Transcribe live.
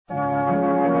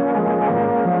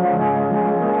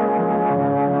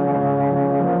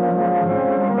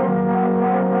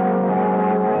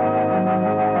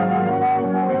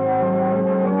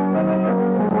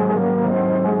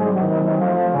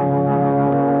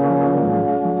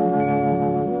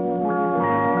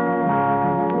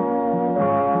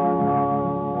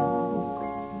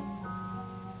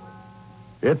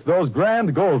it's those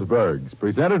grand Goldbergs,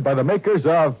 presented by the makers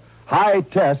of High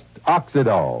Test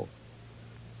Oxidol.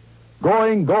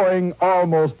 Going,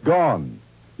 almost gone.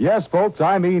 Yes, folks,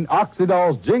 I mean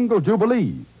Oxidol's Jingle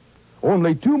Jubilee.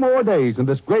 Only 2 more days and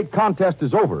this great contest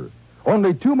is over.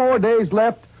 Only 2 more days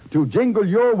left to jingle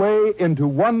your way into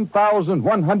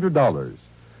 $1,100.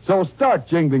 So start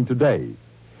jingling today.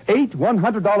 8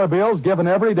 $100 bills given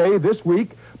every day this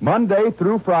week, Monday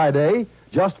through Friday,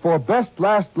 just for best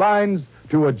last lines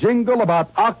to a jingle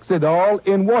about Oxidol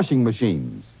in washing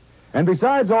machines. And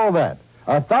besides all that,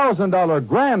 a $1,000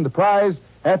 grand prize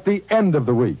at the end of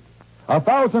the week.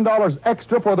 $1,000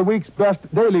 extra for the week's best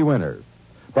daily winner.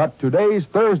 But today's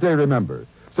Thursday, remember.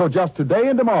 So just today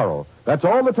and tomorrow, that's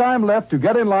all the time left to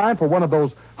get in line for one of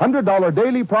those $100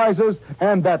 daily prizes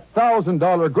and that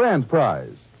 $1,000 grand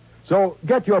prize. So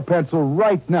get your pencil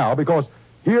right now, because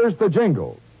here's the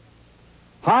jingle.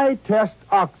 High Test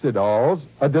Oxidol's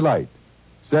a delight,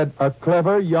 said a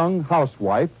clever young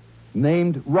housewife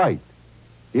named Wright.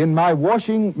 In my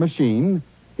washing machine,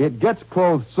 it gets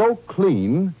clothes so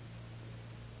clean.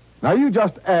 Now you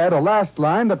just add a last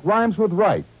line that rhymes with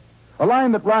Wright. A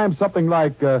line that rhymes something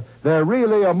like, they're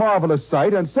really a marvelous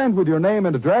sight, and send with your name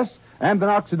and address and an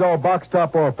Oxidol box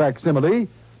top or facsimile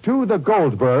to the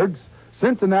Goldbergs,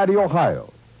 Cincinnati,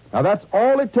 Ohio. Now that's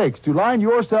all it takes to line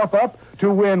yourself up to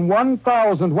win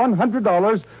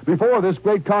 $1,100 before this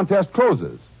great contest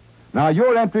closes. Now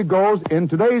your entry goes in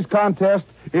today's contest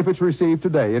if it's received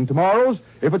today, in tomorrow's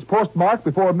if it's postmarked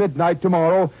before midnight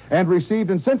tomorrow and received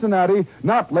in Cincinnati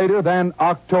not later than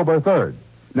October 3rd.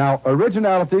 Now,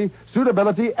 originality,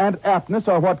 suitability, and aptness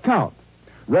are what count.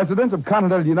 Residents of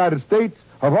continental United States,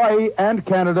 Hawaii, and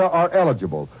Canada are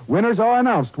eligible. Winners are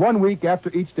announced 1 week after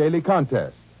each daily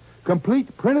contest.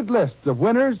 Complete printed lists of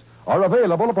winners are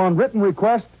available upon written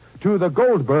request to the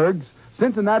Goldbergs,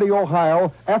 Cincinnati,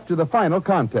 Ohio, after the final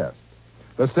contest.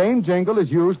 The same jingle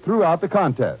is used throughout the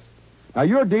contest. Now,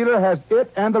 your dealer has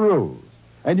it and the rules,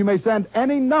 and you may send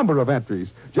any number of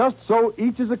entries, just so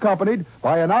each is accompanied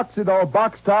by an Oxidol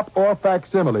box top or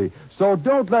facsimile. So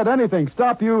don't let anything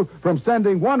stop you from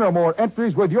sending 1 or more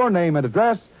entries with your name and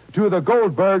address to the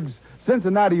Goldbergs,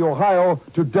 Cincinnati, Ohio,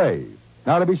 today.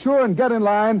 Now, to be sure and get in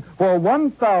line for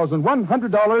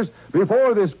 $1,100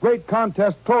 before this great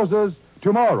contest closes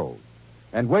tomorrow.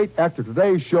 And wait after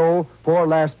today's show for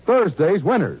last Thursday's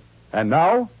winners. And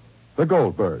now, the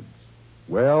Goldbergs.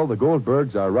 Well, the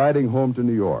Goldbergs are riding home to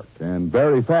New York, and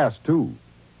very fast, too.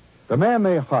 The man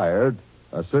they hired,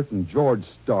 a certain George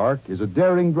Stark, is a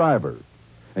daring driver.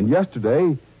 And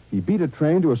yesterday, he beat a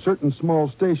train to a certain small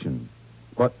station.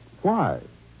 But why?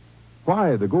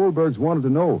 Why? The Goldbergs wanted to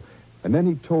know. And then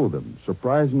he told them,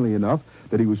 surprisingly enough,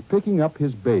 that he was picking up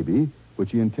his baby,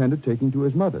 which he intended taking to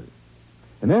his mother.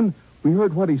 And then we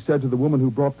heard what he said to the woman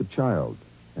who brought the child,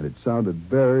 and it sounded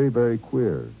very, very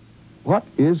queer. What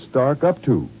is Stark up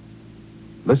to?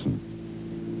 Listen.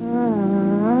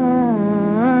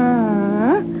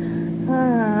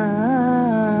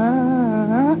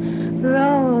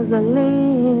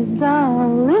 Rosalie,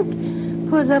 darling,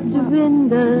 put up the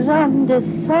windows on this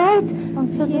side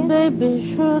so the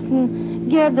baby shouldn't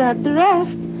get a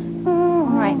draft. All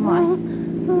right, Ma.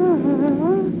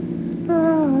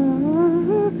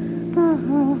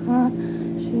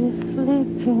 She's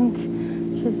sleeping.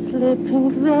 She's sleeping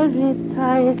very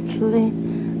tightly.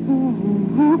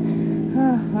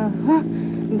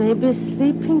 Baby's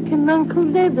sleeping and Uncle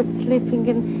David's sleeping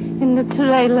in the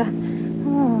trailer.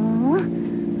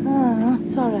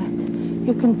 It's all right.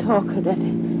 You can talk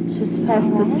already. She's fast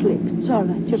asleep. It's all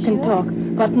right. You can talk.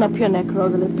 Button up your neck,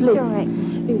 Rosalie, please. All right.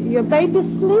 Your baby's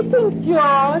sleeping,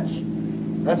 George.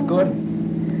 That's good.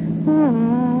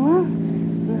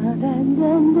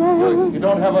 You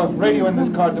don't have a radio in this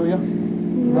car, do you?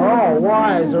 No,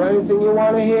 why? Is there anything you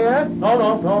want to hear?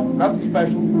 No, nothing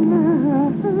special.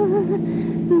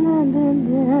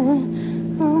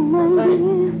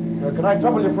 Say, can I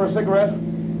trouble you for a cigarette?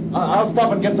 I'll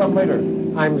stop and get some later.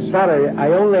 I'm sorry,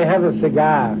 I only have a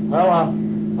cigar. Well,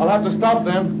 I'll have to stop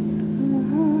then.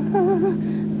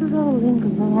 Rolling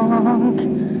along.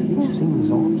 He seems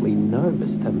awfully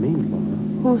nervous to me, Ma.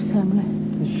 Who's Emily?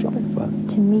 The chauffeur.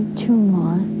 To me, too,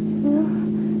 Ma.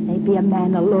 Maybe a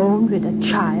man alone with a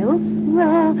child.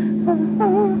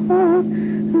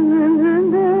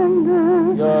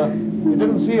 You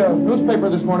didn't see a newspaper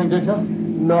this morning, did you?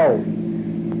 No.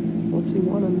 What's he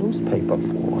want a newspaper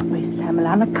for? Wait, Samuel,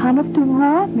 on account of the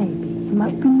war, maybe. He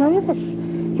must be nervous.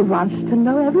 He wants to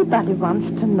know. Everybody wants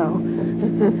to know.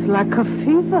 It's like a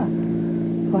fever.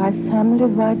 Why, Samuel,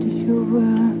 why did you,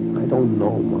 I don't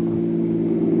know, Mother.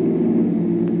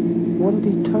 What did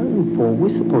he turn for?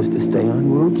 We're supposed to stay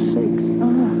on Route 6.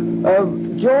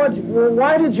 George,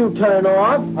 why did you turn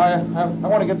off? I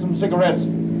want to get some cigarettes.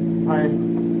 I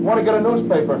want to get a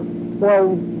newspaper. Well,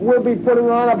 we'll be putting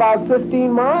on about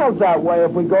 15 miles that way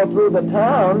if we go through the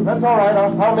town. That's all right.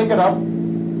 I'll make it up.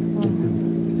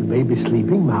 Is the baby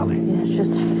sleeping, Molly? Yeah,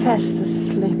 just fast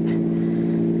asleep.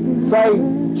 Say,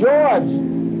 George,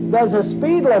 there's a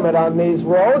speed limit on these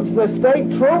roads. The state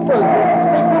troopers...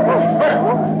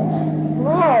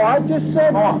 No, I just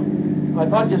said... Oh, I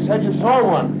thought you said you saw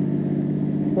one.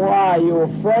 Why, you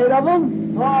afraid of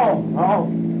them? No,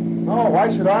 why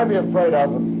should I be afraid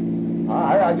of them?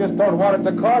 I just don't want it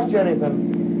to cost you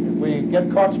anything if we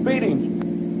get caught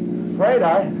speeding. Afraid?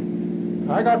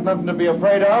 I got nothing to be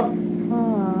afraid of.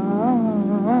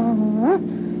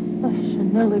 She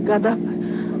nearly got up.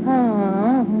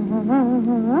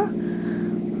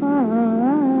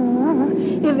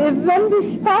 If when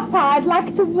we stop, I'd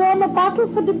like to warm a bottle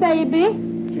for the baby.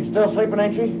 She's still sleeping,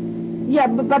 ain't she? Yeah,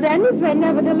 but anyway,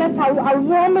 nevertheless, I'll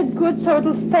warm it good so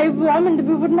it'll stay warm and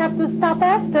we wouldn't have to stop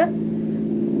after.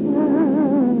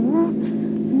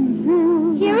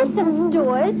 Here are some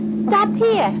stores. Stop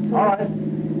here.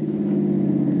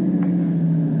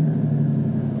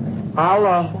 All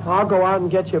right. I'll go out and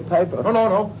get your paper.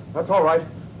 No. That's all right.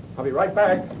 I'll be right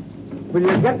back. Will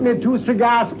you get me 2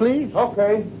 cigars, please?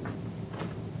 Okay.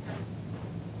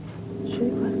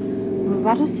 Gee,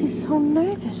 what is he so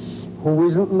nervous? Who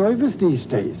isn't nervous these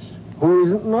days? Who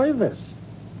isn't nervous?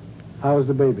 How's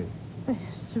the baby?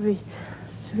 Sweet.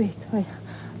 Well,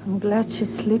 I'm glad she's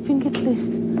sleeping at least.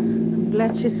 I'm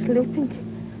glad she's sleeping.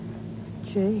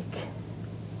 Jake.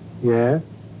 Yeah?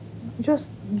 Just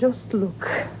look.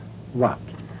 What?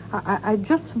 I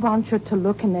just want you to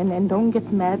look and don't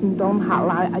get mad and don't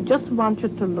holler. I just want you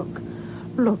to look.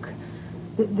 Look.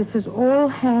 This is all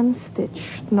hand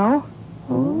stitched, no?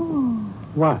 Oh.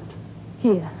 What?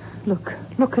 Here, look.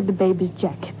 Look at the baby's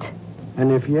jacket.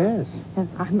 And if yes?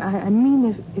 I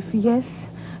mean, if yes,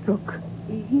 look,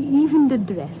 even the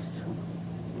dress.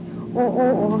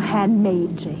 All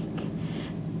handmade, Jake.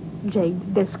 Jake,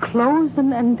 there's clothes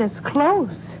and there's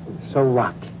clothes. So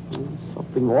what?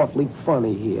 Something awfully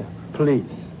funny here. Please.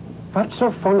 What's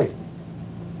so funny?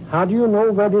 How do you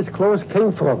know where these clothes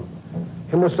came from?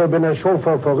 He must have been a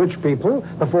chauffeur for rich people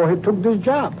before he took this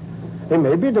job. And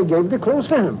maybe they gave the clothes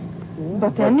to him.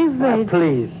 But anyway...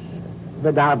 Please,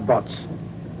 without buts.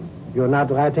 You're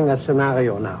not writing a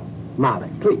scenario now. Molly,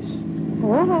 please.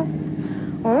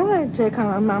 All right, Jake,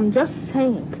 I'm just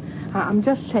saying.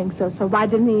 So why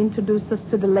didn't he introduce us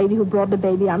to the lady who brought the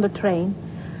baby on the train?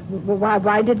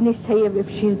 Why didn't he say if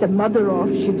she's the mother or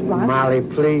if she's what? Molly,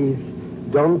 please.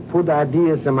 Don't put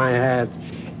ideas in my head.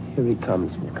 Here he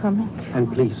comes. He's coming. And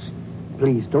please,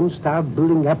 don't start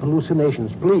building up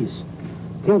hallucinations, please.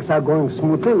 Things are going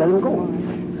smoothly. Let him go.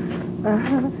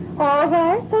 All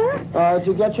right, Did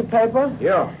you get your paper?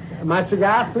 Yeah. My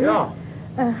cigar, please? Yeah.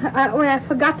 I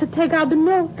forgot to take out the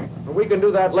milk. We can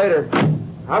do that later.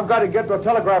 I've got to get to a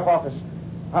telegraph office.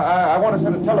 I want to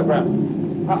send a telegram.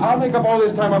 I'll make up all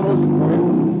this time I'm losing for you.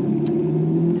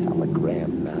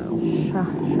 Telegram now.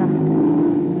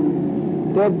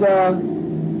 Sure.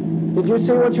 Did you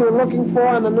see what you were looking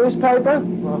for in the newspaper?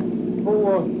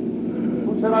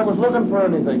 Who said I was looking for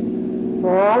anything?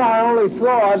 Well, I only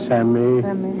thought... Sammy.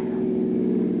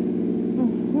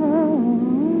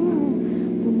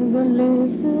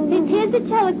 Here's the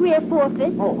telegraph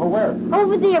office. Oh, where?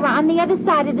 Over there on the other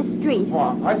side of the street.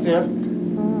 Oh, I see it.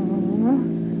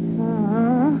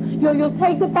 You'll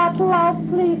take the bottle out,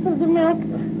 please, of the milk.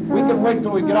 We can wait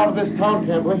till we get out of this town,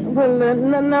 can't we? Well,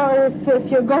 no, if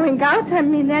you're going out, I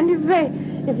mean, anyway,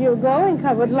 if you're going,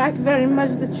 I would like very much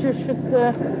that you should,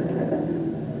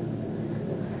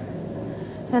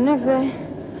 Anyway,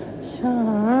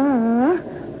 sure.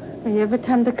 Every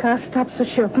time the car stops, so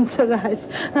she opens her eyes.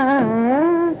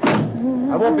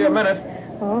 I won't be a minute.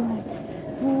 All right.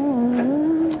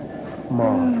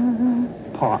 Mom,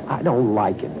 Pa, I don't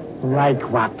like it. Like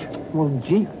what? Well,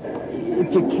 gee,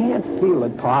 if you can't feel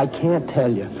it, Pa, I can't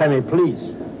tell you. Sammy, please.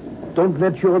 Don't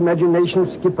let your imagination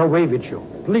skip away with you.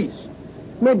 Please.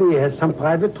 Maybe he has some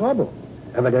private trouble.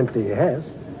 Evidently he has.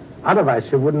 Otherwise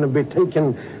he wouldn't have been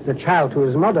taking the child to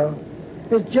his mother.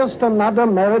 It's just another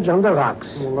marriage on the rocks.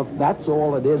 Well, if that's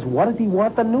all it is, what did he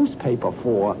want the newspaper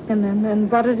for?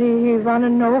 And what did he want to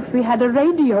know if we had a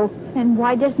radio? And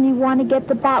why doesn't he want to get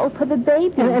the bottle for the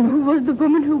baby? And who was the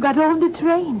woman who got all the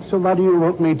train? So what do you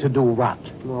want me to do? What?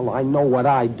 Well, I know what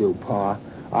I'd do, Pa.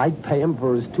 I'd pay him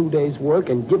for his 2 days' work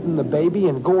and give him the baby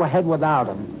and go ahead without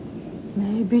him.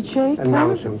 Maybe, Jake.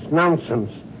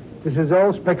 Nonsense. This is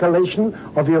all speculation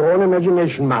of your own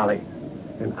imagination, Molly.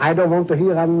 And I don't want to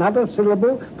hear another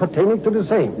syllable pertaining to the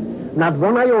same. Not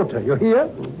one iota. You hear?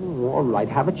 Oh, all right,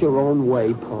 have it your own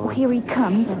way, Pa. Oh, here he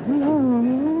comes.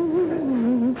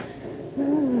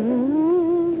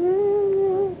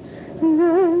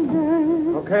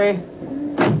 Okay.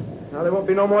 Now, there won't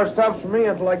be no more stops for me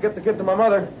until I get the kid to my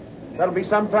mother. That'll be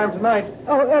sometime tonight.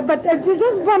 But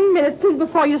just 1 minute, please,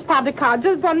 before you start the car.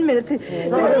 Just 1 minute, please.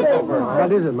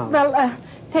 What is it, Mom? Well,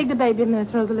 take the baby a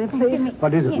minute, Rosalie, please.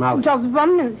 What is it, Mom? Just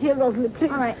 1 minute here, Rosalie, please.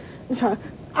 All right. Sure.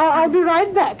 I'll be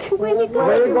right back. Where are you going?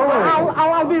 Where are you going?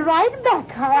 I'll be right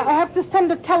back. I have to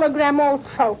send a telegram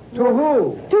also. To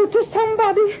who? To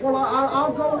somebody. Well,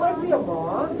 I'll go with you,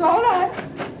 Mom. All right.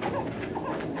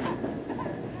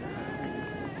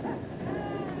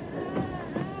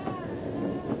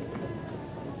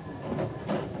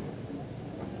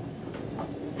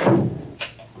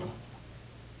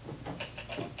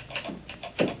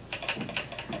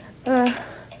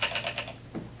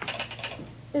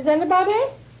 Is anybody?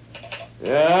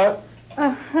 Yeah?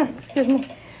 Excuse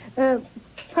me.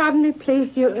 Pardon me,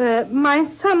 please. My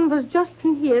son was just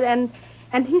in here, and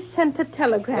he sent a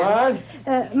telegram.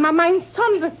 What? My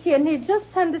son was here, and he just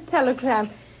sent a telegram.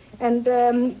 And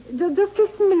just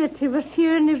this minute, he was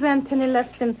here, and he went, and he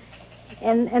left,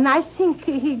 and I think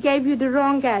he gave you the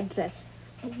wrong address.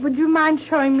 Would you mind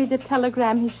showing me the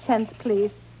telegram he sent,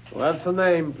 please? What's the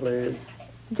name, please?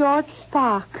 George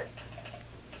Stark.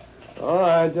 All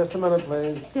right, just a minute,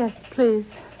 please. Yes, please.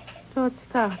 George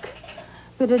Stark.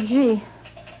 With a G.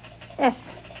 S.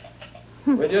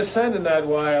 We're just sending that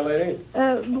wire, lady.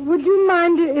 Would you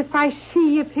mind if I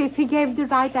see if he gave the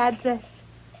right address?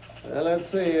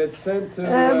 Let's see. It's sent to...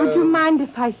 Would you mind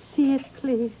if I see it,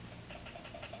 please?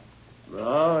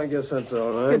 No, I guess that's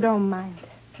all right. You don't mind.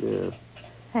 Yeah.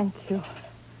 Thank you.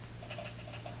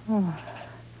 Oh,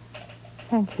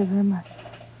 thank you very much.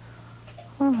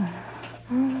 Oh.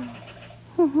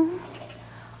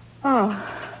 Oh.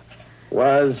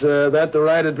 Was that the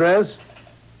right address?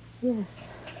 Yes.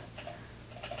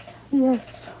 Yes.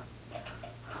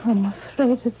 I'm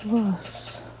afraid it was.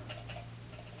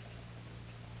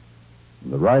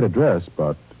 The right address,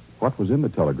 but what was in the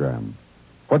telegram?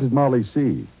 What did Molly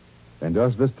see? And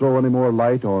does this throw any more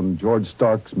light on George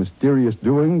Stark's mysterious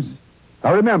doings?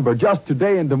 Now remember, just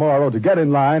today and tomorrow to get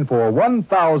in line for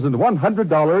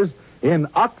 $1,100 in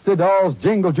Oxydol's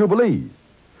Jingle Jubilee.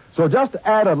 So just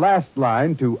add a last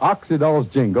line to Oxydol's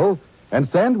jingle and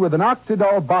send with an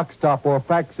Oxydol box top or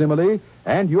facsimile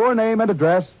and your name and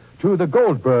address to the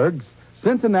Goldbergs,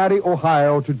 Cincinnati,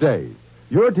 Ohio today.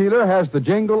 Your dealer has the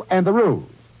jingle and the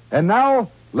rules. And now,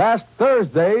 last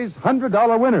Thursday's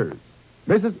 $100 winners.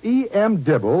 Mrs. E.M.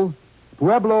 Dibble,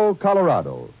 Pueblo,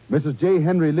 Colorado. Mrs. J.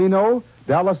 Henry Leno,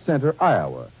 Dallas Center,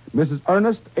 Iowa. Mrs.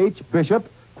 Ernest H.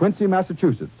 Bishop, Quincy,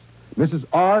 Massachusetts. Mrs.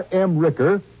 R.M.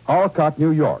 Ricker, Alcott,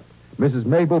 New York. Mrs.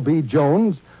 Mabel B.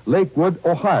 Jones, Lakewood,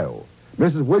 Ohio.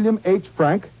 Mrs. William H.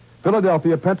 Frank,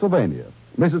 Philadelphia, Pennsylvania.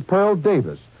 Mrs. Pearl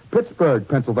Davis, Pittsburgh,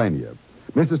 Pennsylvania.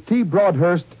 Mrs. T.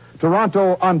 Broadhurst,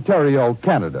 Toronto, Ontario,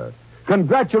 Canada.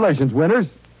 Congratulations, winners.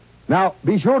 Now,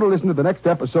 be sure to listen to the next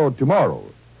episode tomorrow.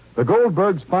 The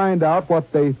Goldbergs find out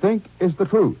what they think is the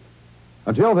truth.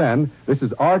 Until then, this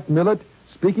is Art Millett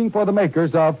speaking for the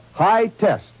makers of High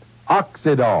Test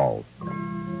Oxydol.